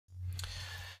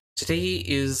Today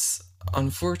is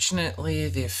unfortunately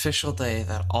the official day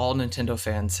that all Nintendo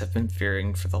fans have been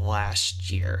fearing for the last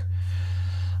year.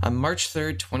 On March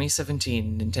 3rd,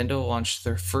 2017, Nintendo launched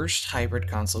their first hybrid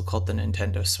console called the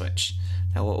Nintendo Switch.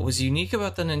 Now, what was unique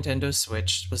about the Nintendo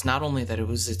Switch was not only that it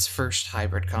was its first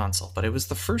hybrid console, but it was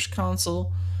the first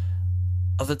console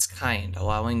of its kind,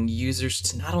 allowing users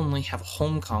to not only have a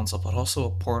home console, but also a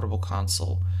portable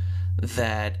console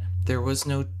that there was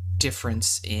no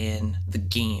difference in the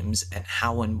games and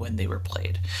how and when they were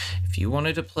played. If you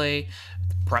wanted to play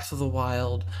Breath of the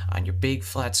Wild on your big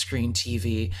flat screen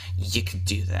TV, you could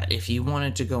do that. If you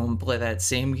wanted to go and play that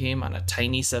same game on a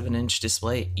tiny 7-inch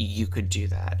display, you could do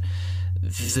that.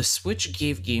 The Switch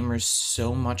gave gamers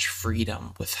so much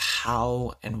freedom with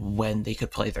how and when they could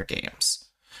play their games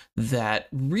that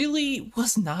really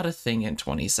was not a thing in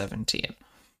 2017.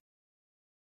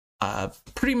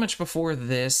 Pretty much before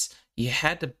this, you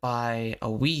had to buy a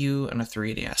Wii U and a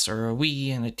 3DS, or a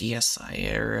Wii and a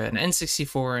DSi, or an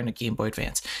N64 and a Game Boy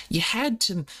Advance. You had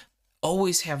to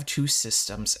always have two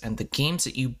systems, and the games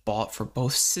that you bought for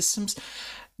both systems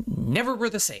never were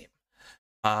the same.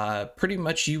 Pretty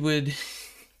much you would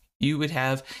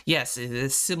have, yes, it is a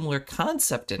similar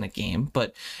concept in a game,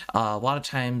 but a lot of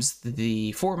times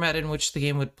the format in which the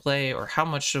game would play or how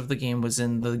much of the game was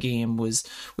in the game would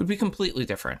be completely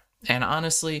different. And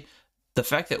honestly, the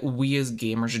fact that we as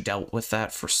gamers dealt with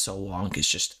that for so long is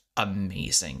just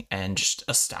amazing and just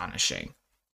astonishing.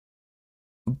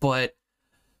 But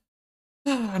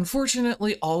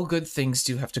unfortunately, all good things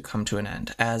do have to come to an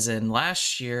end. As in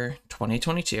last year,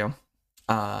 2022,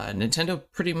 Nintendo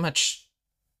pretty much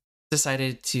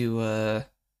decided to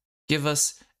give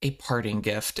us a parting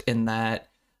gift in that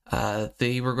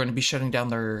they were going to be shutting down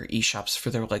their eShops for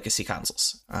their legacy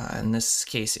consoles. In this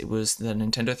case, it was the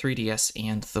Nintendo 3DS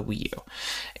and the Wii U.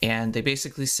 And they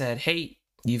basically said, hey,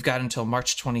 you've got until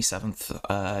March 27th,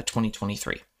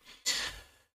 2023.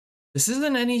 This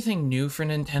isn't anything new for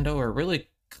Nintendo or really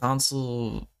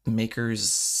console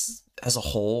makers as a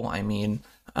whole. I mean,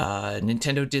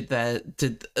 Nintendo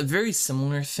did a very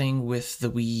similar thing with the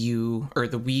Wii U, or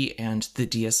the Wii and the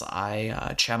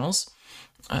DSi channels.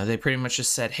 They pretty much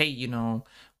just said, hey,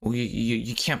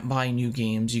 you can't buy new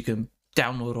games, you can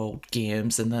download old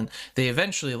games, and then they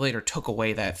eventually later took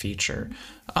away that feature.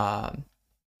 And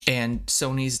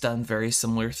Sony's done very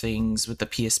similar things with the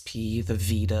PSP, the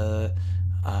Vita,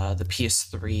 the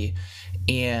PS3,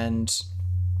 and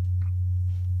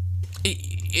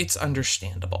it's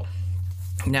understandable.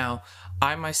 Now,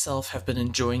 I myself have been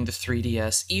enjoying the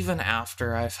 3DS even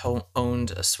after I've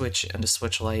owned a Switch and a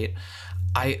Switch Lite.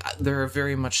 There are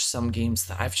very much some games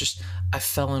that I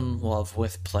fell in love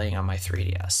with playing on my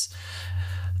 3DS.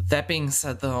 That being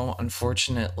said, though,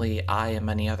 unfortunately, I and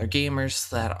many other gamers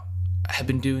that have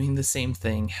been doing the same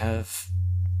thing have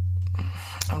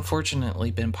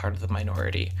unfortunately been part of the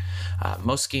minority.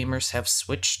 Most gamers have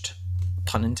switched,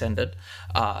 pun intended,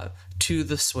 to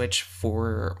the Switch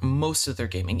for most of their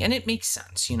gaming, and it makes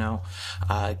sense.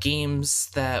 Games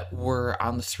that were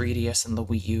on the 3DS and the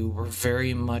Wii U were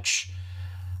very much,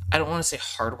 I don't want to say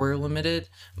hardware limited,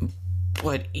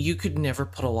 but you could never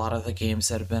put a lot of the games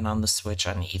that have been on the Switch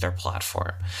on either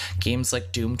platform. Games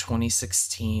like Doom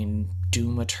 2016,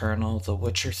 Doom Eternal, The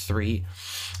Witcher 3,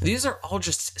 these are all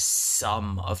just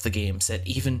some of the games that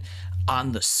even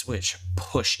on the Switch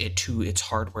push it to its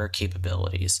hardware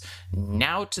capabilities.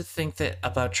 Now to think that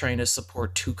about trying to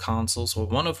support two consoles, well,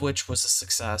 one of which was a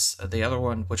success, the other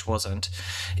one which wasn't,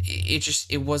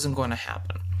 it wasn't going to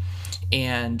happen.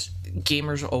 And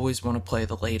gamers always want to play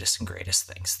the latest and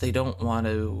greatest things. They don't want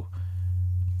to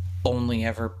only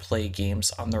ever play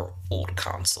games on their old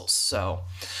consoles. So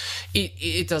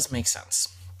it does make sense.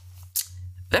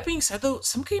 That being said, though,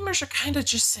 some gamers are kind of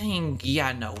just saying,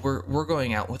 yeah, no, we're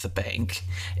going out with a bang.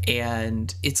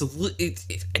 And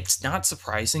it's not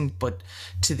surprising, but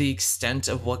to the extent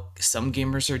of what some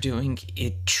gamers are doing,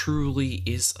 it truly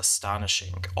is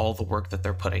astonishing, all the work that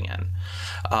they're putting in.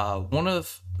 One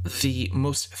of the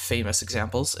most famous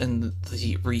examples in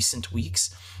the recent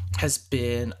weeks has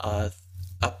been a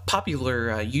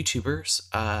popular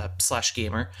YouTuber slash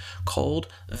gamer called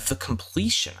The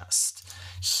Completionist.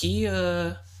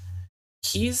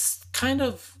 He's kind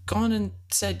of gone and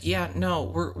said, yeah, no,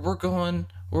 we're going.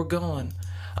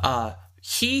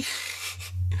 He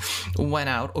went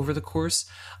out over the course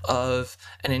of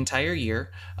an entire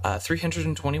year,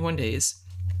 321 days.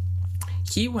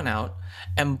 He went out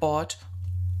and bought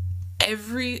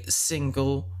every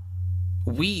single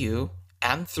Wii U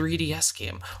and 3DS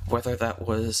game, whether that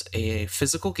was a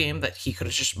physical game that he could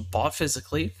have just bought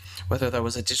physically, whether that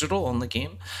was a digital only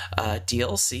game,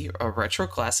 DLC, a retro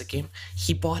classic game.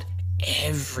 He bought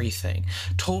everything,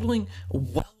 totaling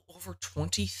well over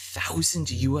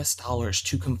 20,000 US dollars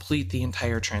to complete the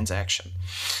entire transaction.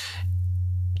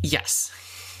 Yes,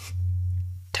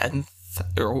 10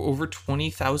 or over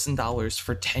 $20,000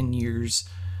 for 10 years,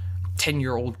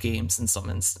 10-year-old games in some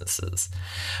instances.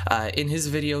 In his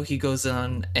video, he goes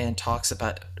on and talks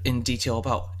about in detail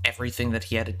about everything that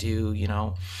he had to do, you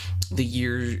know, the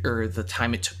year or the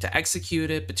time it took to execute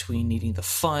it, between needing the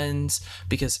funds,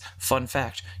 because fun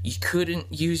fact, you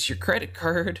couldn't use your credit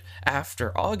card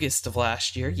after August of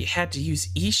last year. You had to use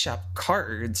eShop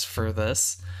cards for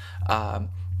this.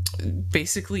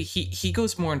 Basically, he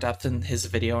goes more in depth in his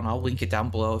video, and I'll link it down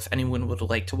below if anyone would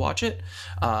like to watch it.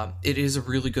 It is a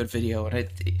really good video, and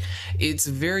it's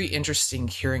very interesting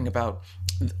hearing about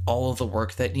all of the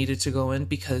work that needed to go in,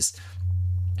 because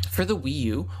for the Wii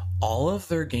U, all of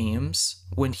their games,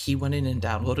 when he went in and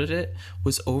downloaded it,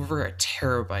 was over a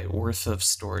terabyte worth of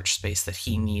storage space that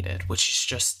he needed, which is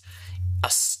just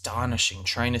astonishing,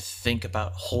 trying to think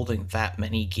about holding that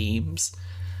many games.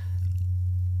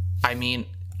 I mean,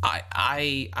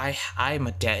 I'm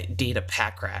a data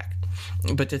pack rack,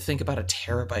 but to think about a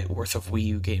terabyte worth of Wii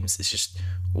U games is just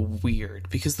weird,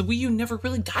 because the Wii U never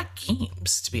really got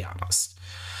games, to be honest.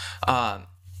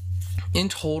 In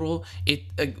total,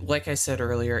 like I said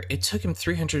earlier, it took him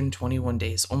 321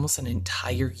 days, almost an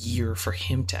entire year, for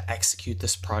him to execute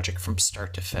this project from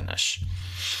start to finish.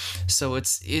 So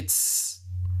it's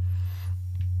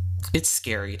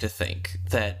scary to think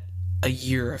that a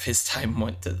year of his time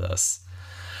went to this.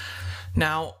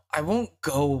 Now, I won't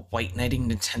go white knighting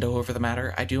Nintendo over the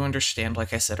matter. I do understand,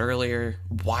 like I said earlier,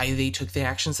 why they took the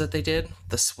actions that they did.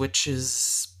 The Switch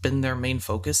has been their main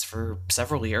focus for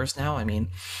several years now. I mean,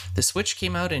 the Switch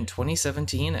came out in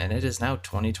 2017 and it is now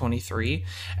 2023.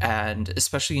 And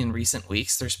especially in recent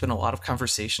weeks, there's been a lot of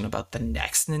conversation about the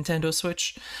next Nintendo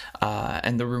Switch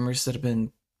and the rumors that have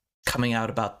been coming out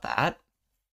about that.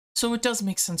 So it does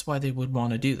make sense why they would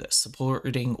want to do this.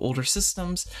 Supporting older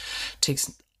systems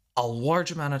takes a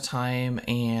large amount of time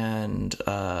and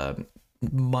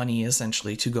money,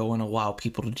 essentially, to go and allow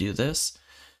people to do this.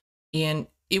 And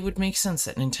it would make sense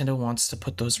that Nintendo wants to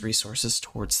put those resources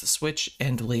towards the Switch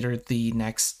and later the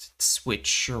next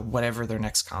Switch or whatever their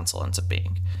next console ends up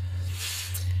being.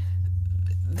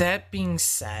 That being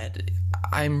said,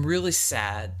 I'm really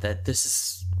sad that this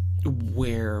is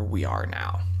where we are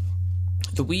now.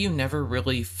 The Wii U never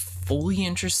really fully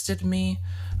interested me.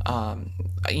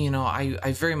 You know,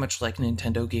 I very much like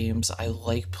Nintendo games. I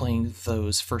like playing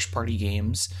those first-party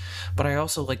games, but I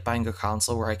also like buying a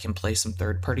console where I can play some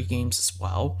third-party games as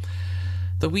well.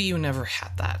 The Wii U never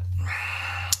had that.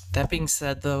 That being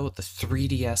said, though, the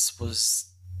 3DS was...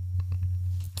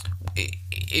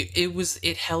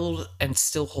 It held and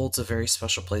still holds a very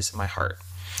special place in my heart.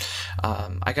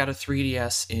 I got a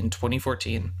 3DS in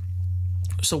 2014,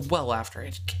 so well after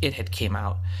it had came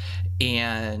out,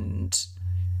 and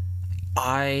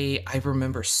I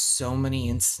remember so many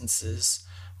instances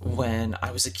when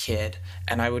I was a kid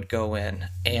and I would go in,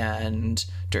 and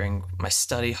during my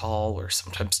study hall or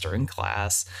sometimes during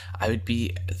class, I would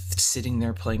be sitting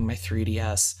there playing my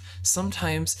 3DS,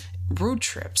 sometimes road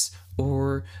trips,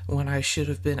 or when I should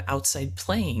have been outside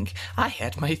playing, I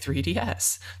had my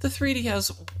 3DS. The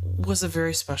 3DS was a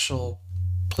very special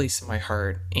place in my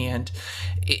heart, and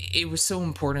it was so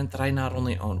important that I not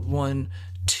only owned 1,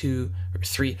 2, or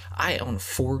 3, I own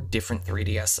 4 different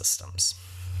 3DS systems,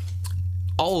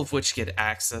 all of which get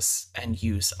access and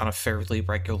use on a fairly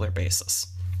regular basis.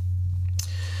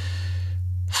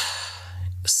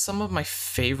 Some of my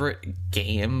favorite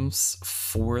games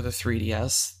for the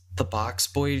 3DS, the Box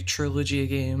Boy trilogy of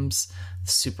games,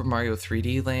 Super Mario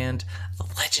 3D Land, The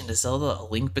Legend of Zelda: A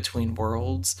Link Between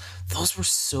Worlds, those were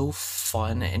so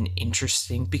fun and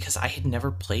interesting because I had never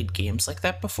played games like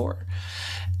that before.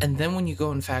 And then when you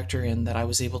go and factor in that I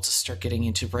was able to start getting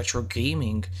into retro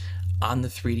gaming on the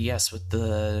 3DS with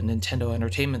the Nintendo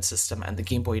Entertainment System and the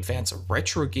Game Boy Advance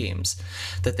retro games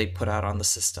that they put out on the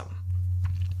system,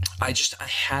 I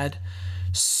had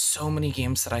so many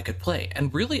games that I could play.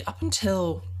 And really, up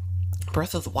until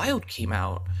Breath of the Wild came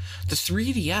out, the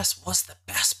 3DS was the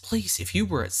best place. If you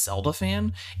were a Zelda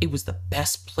fan, it was the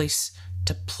best place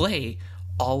to play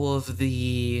all of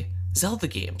the Zelda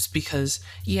games, because,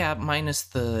 yeah, minus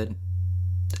the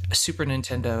Super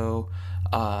Nintendo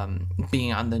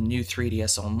being on the new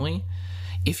 3DS only,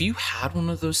 if you had one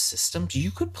of those systems,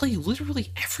 you could play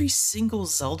literally every single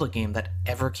Zelda game that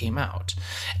ever came out.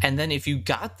 And then if you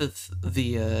got the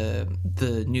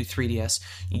new 3DS,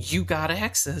 you got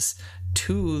access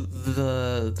to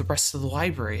the rest of the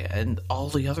library and all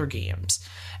the other games.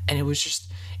 And it was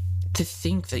just to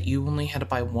think that you only had to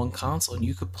buy one console and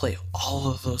you could play all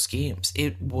of those games.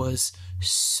 It was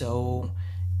so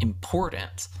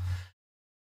important.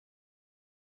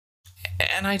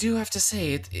 And I do have to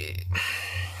say,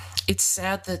 it's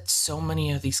sad that so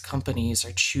many of these companies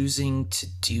are choosing to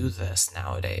do this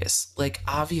nowadays. Like,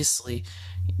 obviously,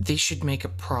 they should make a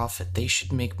profit, they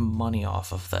should make money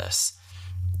off of this.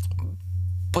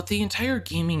 But the entire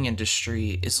gaming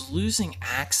industry is losing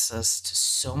access to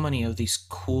so many of these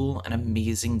cool and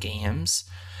amazing games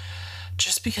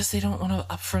just because they don't want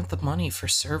to upfront the money for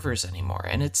servers anymore.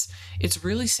 And it's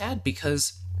really sad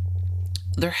because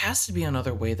there has to be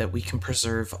another way that we can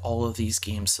preserve all of these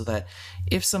games so that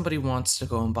if somebody wants to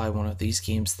go and buy one of these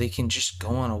games, they can just go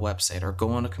on a website or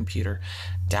go on a computer,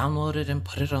 download it, and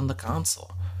put it on the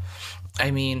console.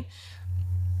 I mean,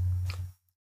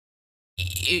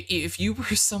 if you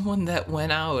were someone that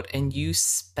went out and you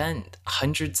spent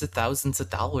hundreds of thousands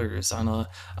of dollars on a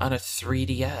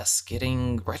 3DS,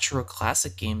 getting retro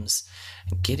classic games,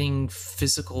 getting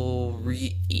physical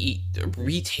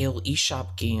retail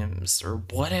eShop games or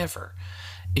whatever,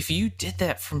 if you did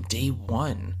that from day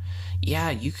one,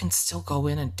 yeah, you can still go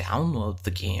in and download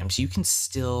the games. You can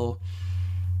still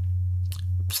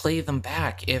play them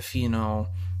back if,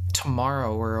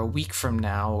 tomorrow or a week from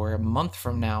now or a month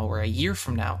from now or a year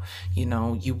from now, you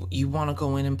want to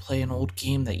go in and play an old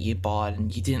game that you bought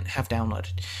and you didn't have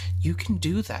downloaded. You can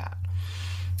do that.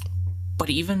 But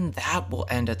even that will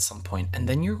end at some point, and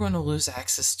then you're going to lose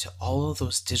access to all of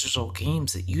those digital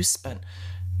games that you spent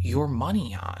your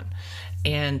money on.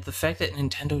 And the fact that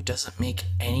Nintendo doesn't make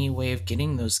any way of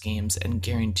getting those games and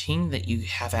guaranteeing that you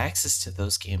have access to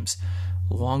those games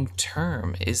long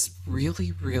term is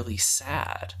really, really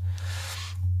sad.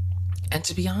 And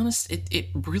to be honest, it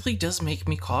really does make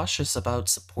me cautious about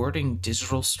supporting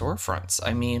digital storefronts.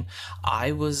 I mean,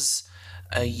 I was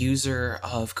a user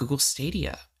of Google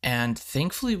Stadia, and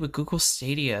thankfully with Google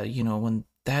Stadia, when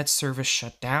that service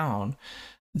shut down,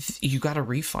 you got a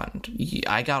refund.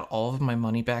 I got all of my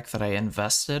money back that I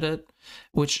invested it,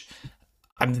 which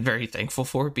I'm very thankful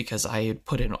for because I had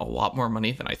put in a lot more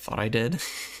money than I thought I did.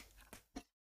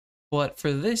 But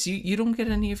for this, you don't get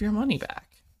any of your money back.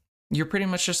 You're pretty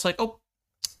much just like, oh,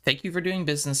 thank you for doing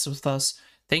business with us.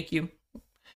 Thank you.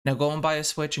 Now go and buy a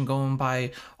Switch and go and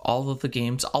buy all of the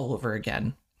games all over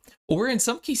again. Or in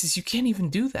some cases, you can't even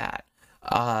do that.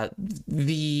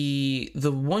 The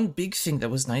one big thing that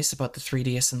was nice about the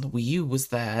 3DS and the Wii U was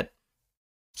that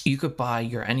you could buy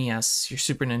your NES, your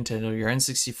Super Nintendo, your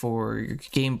N64, your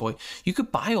Game Boy. You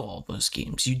could buy all those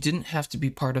games. You didn't have to be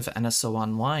part of NSO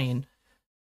Online,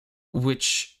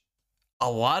 which a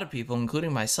lot of people,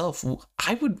 including myself,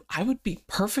 I would be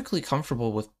perfectly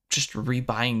comfortable with just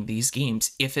rebuying these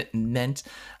games if it meant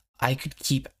I could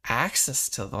keep access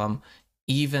to them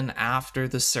even after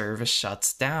the service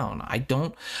shuts down.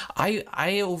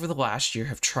 I over the last year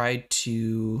have tried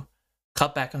to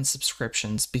cut back on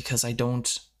subscriptions because I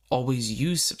don't always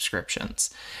use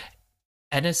subscriptions.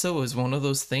 NSO is one of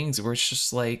those things where it's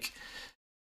just like,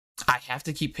 I have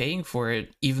to keep paying for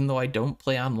it, even though I don't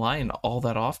play online all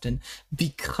that often,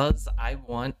 because I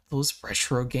want those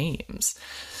retro games.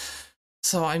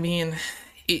 So, I mean,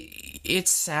 it's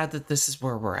sad that this is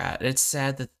where we're at. It's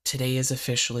sad that today is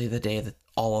officially the day that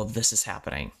all of this is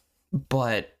happening.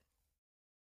 But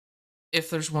if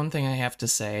there's one thing I have to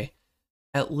say,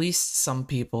 at least some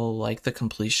people, like the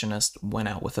Completionist, went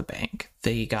out with a bang.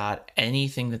 They got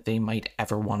anything that they might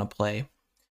ever want to play,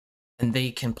 and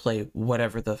they can play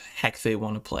whatever the heck they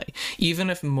want to play. Even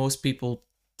if most people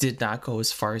did not go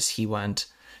as far as he went,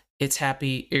 it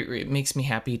makes me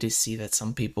happy to see that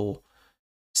some people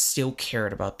still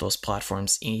cared about those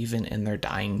platforms even in their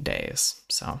dying days.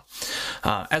 So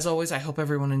as always, I hope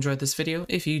everyone enjoyed this video.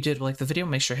 If you did like the video,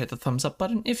 make sure to hit the thumbs up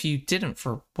button. If you didn't,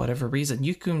 for whatever reason,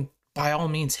 you can by all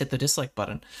means hit the dislike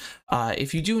button.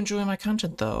 If you do enjoy my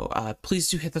content though, please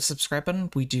do hit the subscribe button.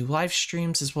 We do live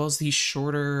streams as well as these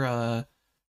shorter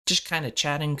just kind of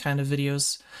chatting kind of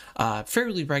videos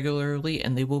fairly regularly,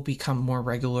 and they will become more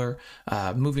regular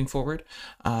moving forward.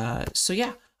 So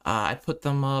yeah, I put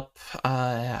them up.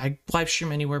 I live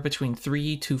stream anywhere between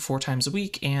 3 to 4 times a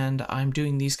week, and I'm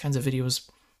doing these kinds of videos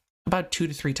about 2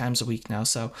 to 3 times a week now.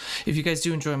 So if you guys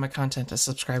do enjoy my content, a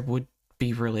subscribe would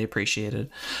be really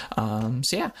appreciated.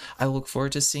 So yeah, I look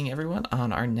forward to seeing everyone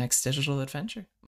on our next digital adventure.